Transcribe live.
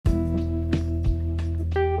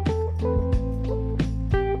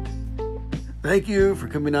Thank you for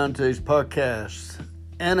coming on today's podcast.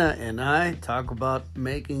 Anna and I talk about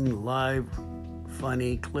making live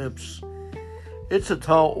funny clips. It's a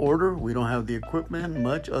tall order. We don't have the equipment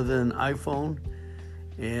much other than iPhone.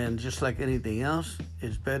 And just like anything else,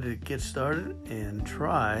 it's better to get started and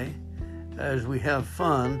try as we have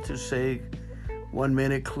fun to say 1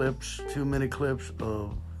 minute clips, 2 minute clips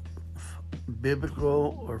of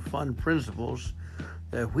biblical or fun principles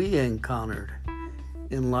that we encountered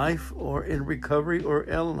in life or in recovery or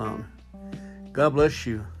Al-Anon. God bless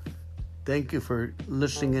you. Thank you for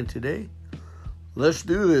listening in today. Let's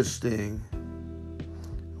do this thing.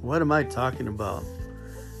 What am I talking about?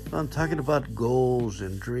 I'm talking about goals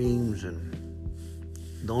and dreams and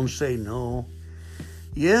don't say no.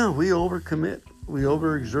 Yeah, we overcommit. We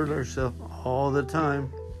overexert ourselves all the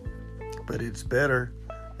time. But it's better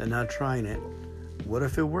than not trying it. What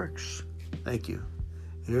if it works? Thank you.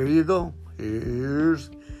 Here you go. Here's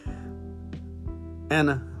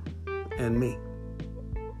Anna and me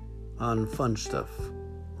on fun stuff,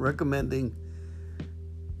 recommending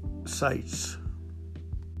sites.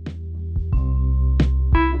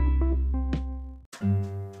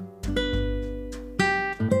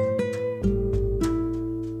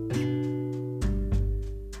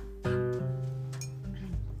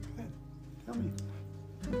 Tell me.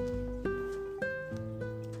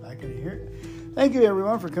 I can hear it. Thank you,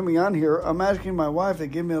 everyone, for coming on here. I'm asking my wife to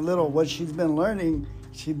give me a little what she's been learning.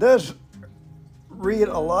 She does read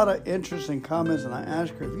a lot of interesting comments, and I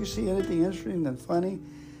ask her, if you see anything interesting and funny,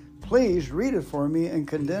 please read it for me and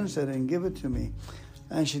condense it and give it to me.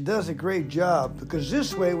 And she does a great job, because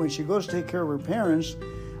this way, when she goes to take care of her parents,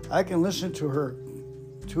 I can listen to her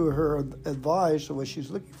advice of what she's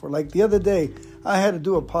looking for. Like the other day, I had to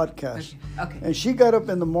do a podcast. Okay. And she got up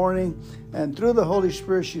in the morning, and through the Holy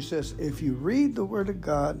Spirit, she says, if you read the Word of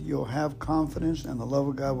God, you'll have confidence, and the love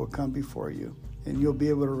of God will come before you, and you'll be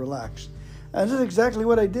able to relax. And this is exactly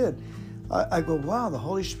what I did. I go, wow, the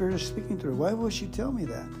Holy Spirit is speaking to her. Why would she tell me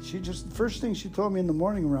that? The first thing she told me in the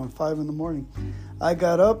morning, around 5 in the morning, I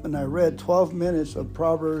got up and I read 12 minutes of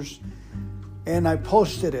Proverbs, and I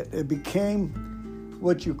posted it. It became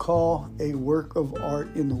what you call a work of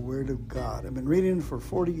art in the Word of God. I've been reading it for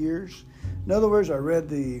 40 years. In other words, I read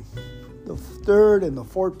the third and the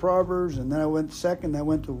fourth Proverbs, and then I went second, I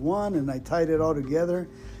went to one, and I tied it all together.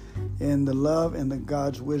 And the love and the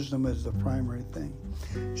God's wisdom is the primary thing.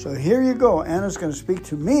 So here you go. Anna's going to speak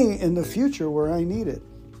to me in the future where I need it.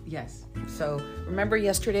 Yes. So remember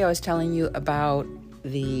yesterday I was telling you about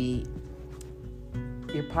your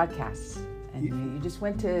podcasts, and you just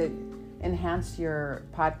went to enhance your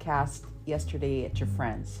podcast yesterday at your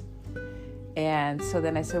friends. And so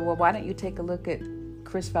then I said, well, why don't you take a look at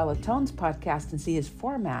Chris Valatone's podcast and see his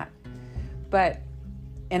format?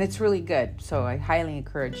 And it's really good. So I highly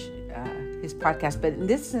encourage his podcast. But in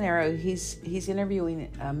this scenario, he's interviewing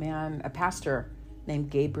a pastor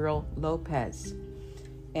named Gabriel Lopez.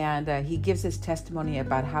 And he gives his testimony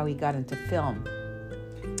about how he got into film.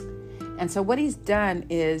 And so what he's done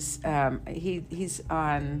is he's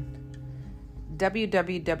on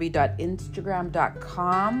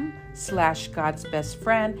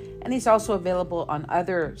www.instagram.com/godsbestfriend. And he's also available on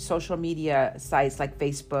other social media sites like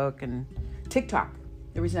Facebook and TikTok.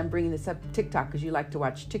 The reason I'm bringing this up, TikTok, because you like to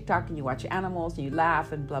watch TikTok and you watch animals and you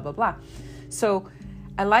laugh and blah, blah, blah. So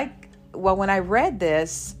when I read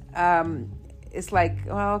this, it's like,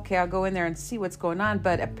 well, okay, I'll go in there and see what's going on.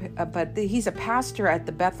 But he's a pastor at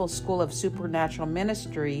the Bethel School of Supernatural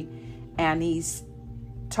Ministry, and he's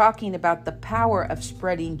talking about the power of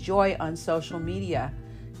spreading joy on social media,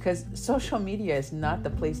 because social media is not the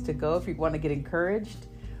place to go if you want to get encouraged.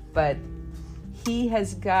 But he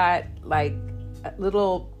has got like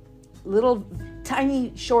little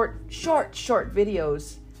tiny short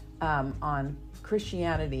videos on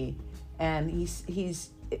Christianity, and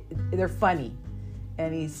they're funny,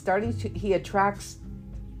 and he attracts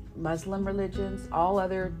Muslim religions, all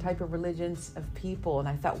other type of religions of people. And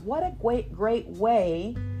I thought, what a great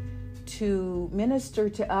way to minister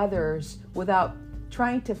to others without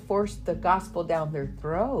trying to force the gospel down their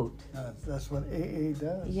throat. That's what AA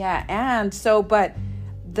does. Yeah, and so, but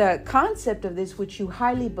the concept of this, which you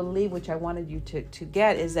highly believe, which I wanted you to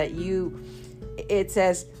get, is that it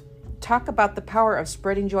says, talk about the power of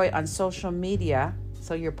spreading joy on social media,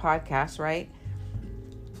 so your podcast, right?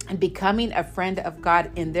 And becoming a friend of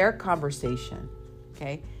God in their conversation,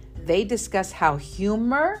 okay? They discuss how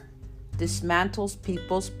humor dismantles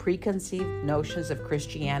people's preconceived notions of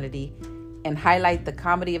Christianity and highlight the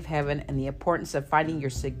comedy of heaven and the importance of finding your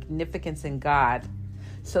significance in God.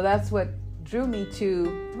 So that's what drew me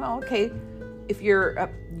to, well, okay, if you're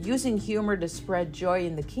using humor to spread joy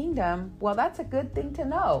in the kingdom, well, that's a good thing to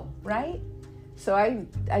know, right? So I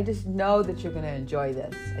just know that you're going to enjoy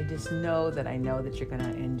this. I just know that you're going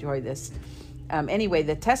to enjoy this. Anyway,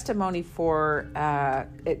 the testimony for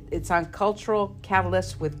it's on Cultural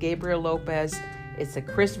Catalyst with Gabriel Lopez. It's a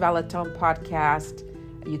Chris Valentin podcast.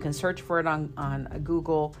 You can search for it on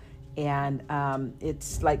Google, and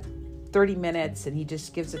it's like 30 minutes, and he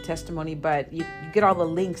just gives a testimony, but you get all the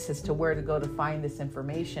links as to where to go to find this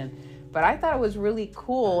information. But I thought it was really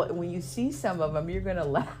cool. And when you see some of them, you're going to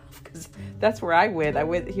laugh, because that's where I went. I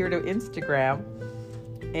went here to Instagram,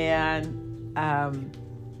 and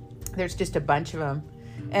there's just a bunch of them.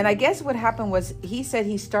 And I guess what happened was he said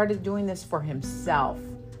he started doing this for himself,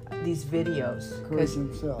 these videos.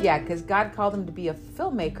 Because God called him to be a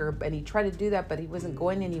filmmaker, and he tried to do that, but he wasn't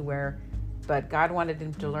going anywhere. But God wanted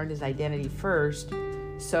him to learn his identity first.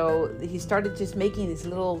 So he started just making these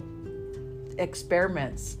little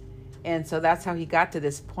experiments. And so that's how he got to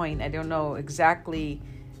this point. I don't know exactly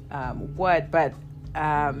what, but...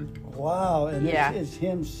 wow, and it's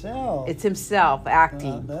himself. It's himself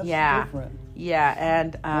acting. That's different. Yeah,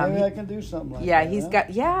 and... maybe I can do something like that.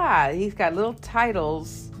 He's got little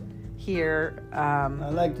titles here. I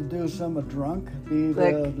like to do some drunk, be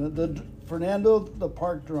the Fernando the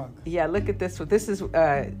Park drunk. Yeah, look at this one. This is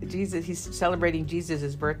Jesus. He's celebrating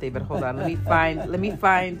Jesus' birthday. But hold on, let me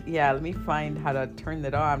find how to turn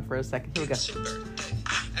that on for a second. Here we go.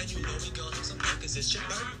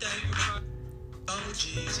 Oh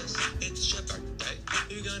Jesus, it's your birthday.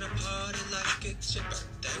 We're gonna party like it's your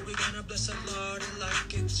birthday. We're gonna bless the Lord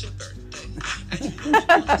like it's your birthday.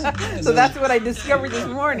 So that's what I discovered this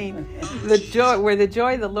morning. The joy, where the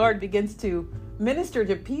joy of the Lord begins to minister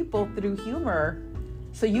to people through humor.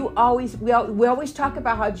 So we always talk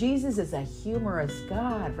about how Jesus is a humorous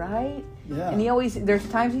God, right? Yeah. And there's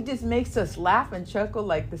times he just makes us laugh and chuckle,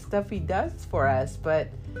 like the stuff he does for us. But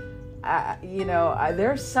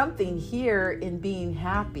there's something here in being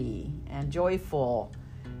happy and joyful.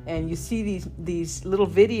 And you see these little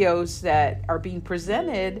videos that are being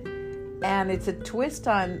presented, and it's a twist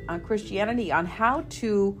on Christianity, on how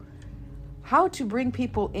to bring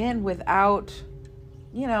people in without,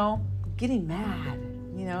 getting mad,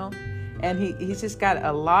 And he's just got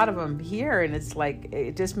a lot of them here, and it's like,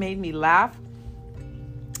 it just made me laugh.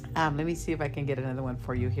 Let me see if I can get another one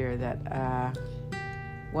for you here. That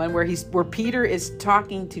one where Peter is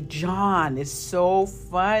talking to John is so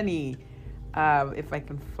funny. If I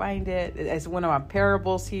can find it, it's one of my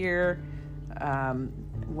parables here.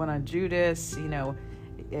 One on Judas.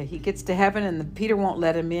 He gets to heaven, and Peter won't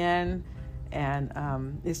let him in. And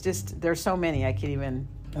it's just, there's so many, I can't even...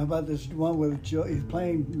 How about this one with he's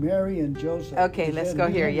playing Mary and Joseph? Okay, let's go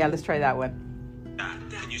here. Yeah, let's try that one.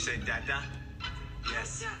 Can you say Dada?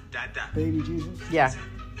 Yes, Dada. Baby Jesus? Yeah.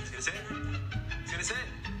 He's gonna say it. He's gonna say it.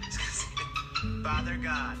 He's gonna say it. Father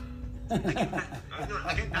God. I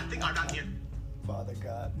get nothing around here. Father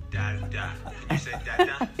God. Dada. Can you say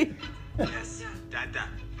Dada? Yes, Dada.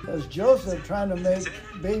 That's Joseph trying to make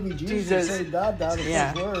baby Jesus say Dada the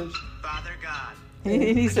first words. Father God.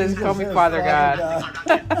 He says, call me Father God.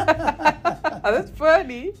 That's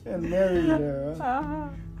funny. And Mary's there. Huh?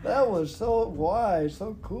 That was so wise,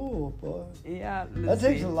 so cool, boy. Yeah. That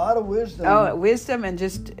takes a lot of wisdom. Oh, wisdom, and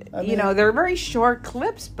just, they're very short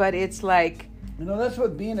clips, but it's like... that's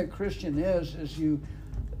what being a Christian is you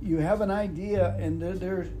have an idea, and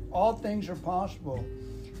there's all things are possible.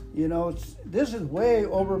 This is way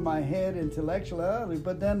over my head intellectuality,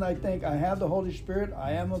 but then I think I have the Holy Spirit.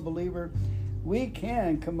 I am a believer. We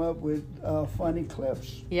can come up with funny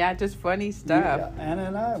clips. Yeah, just funny stuff. Yeah, Anna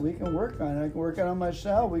and I, we can work on it. I can work it on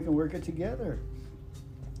myself. We can work it together.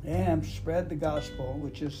 And spread the gospel,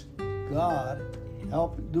 which is God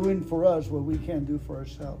doing for us what we can't do for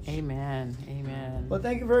ourselves. Amen. Amen. Well,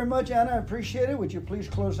 thank you very much, Anna. I appreciate it. Would you please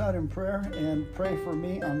close out in prayer and pray for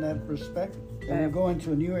me on that respect? And we'll go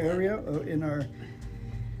into a new area in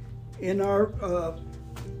our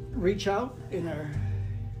reach out, in our...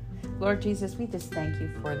 Lord Jesus, we just thank you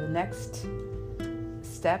for the next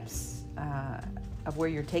steps of where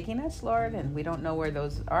you're taking us, Lord. And we don't know where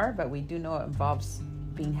those are, but we do know it involves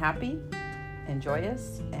being happy and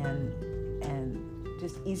joyous and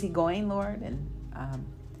just easygoing, Lord. And,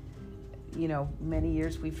 many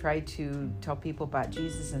years we've tried to tell people about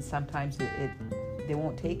Jesus, and sometimes they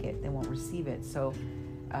won't take it. They won't receive it. So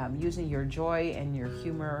using your joy and your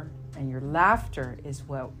humor and your laughter is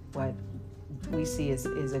what we see is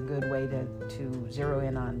a good way to zero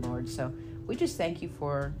in on, Lord. So we just thank you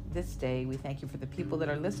for this day. We thank you for the people that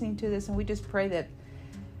are listening to this, and we just pray that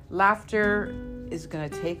laughter is going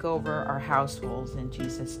to take over our households in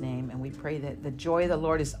Jesus' name. And we pray that the joy of the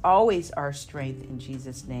Lord is always our strength in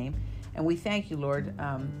Jesus' name. And we thank you, Lord,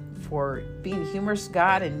 for being humorous,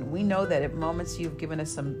 God. And we know that at moments you've given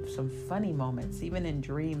us some funny moments, even in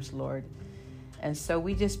dreams, Lord. And so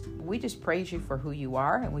we just praise you for who you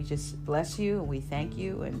are, and we just bless you, and we thank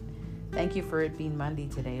you, and thank you for it being Monday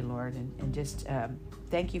today, Lord. And just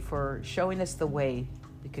thank you for showing us the way,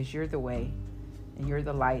 because you're the way, and you're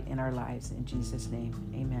the light in our lives. In Jesus' name,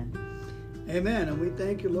 amen. Amen. And we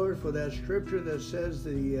thank you, Lord, for that scripture that says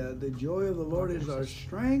the joy of the Lord is our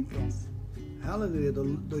strength. Yes. Hallelujah.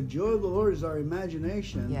 The joy of the Lord is our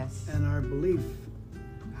imagination. Yes. And our belief.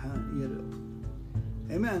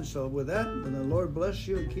 Amen. So with that, may the Lord bless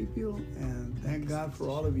you and keep you. And thank God for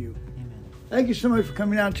all of you. Amen. Thank you so much for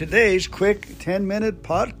coming out today's quick 10-minute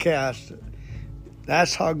podcast.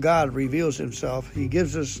 That's how God reveals himself. He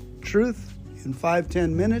gives us truth in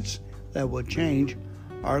 5-10 minutes that will change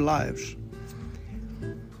our lives.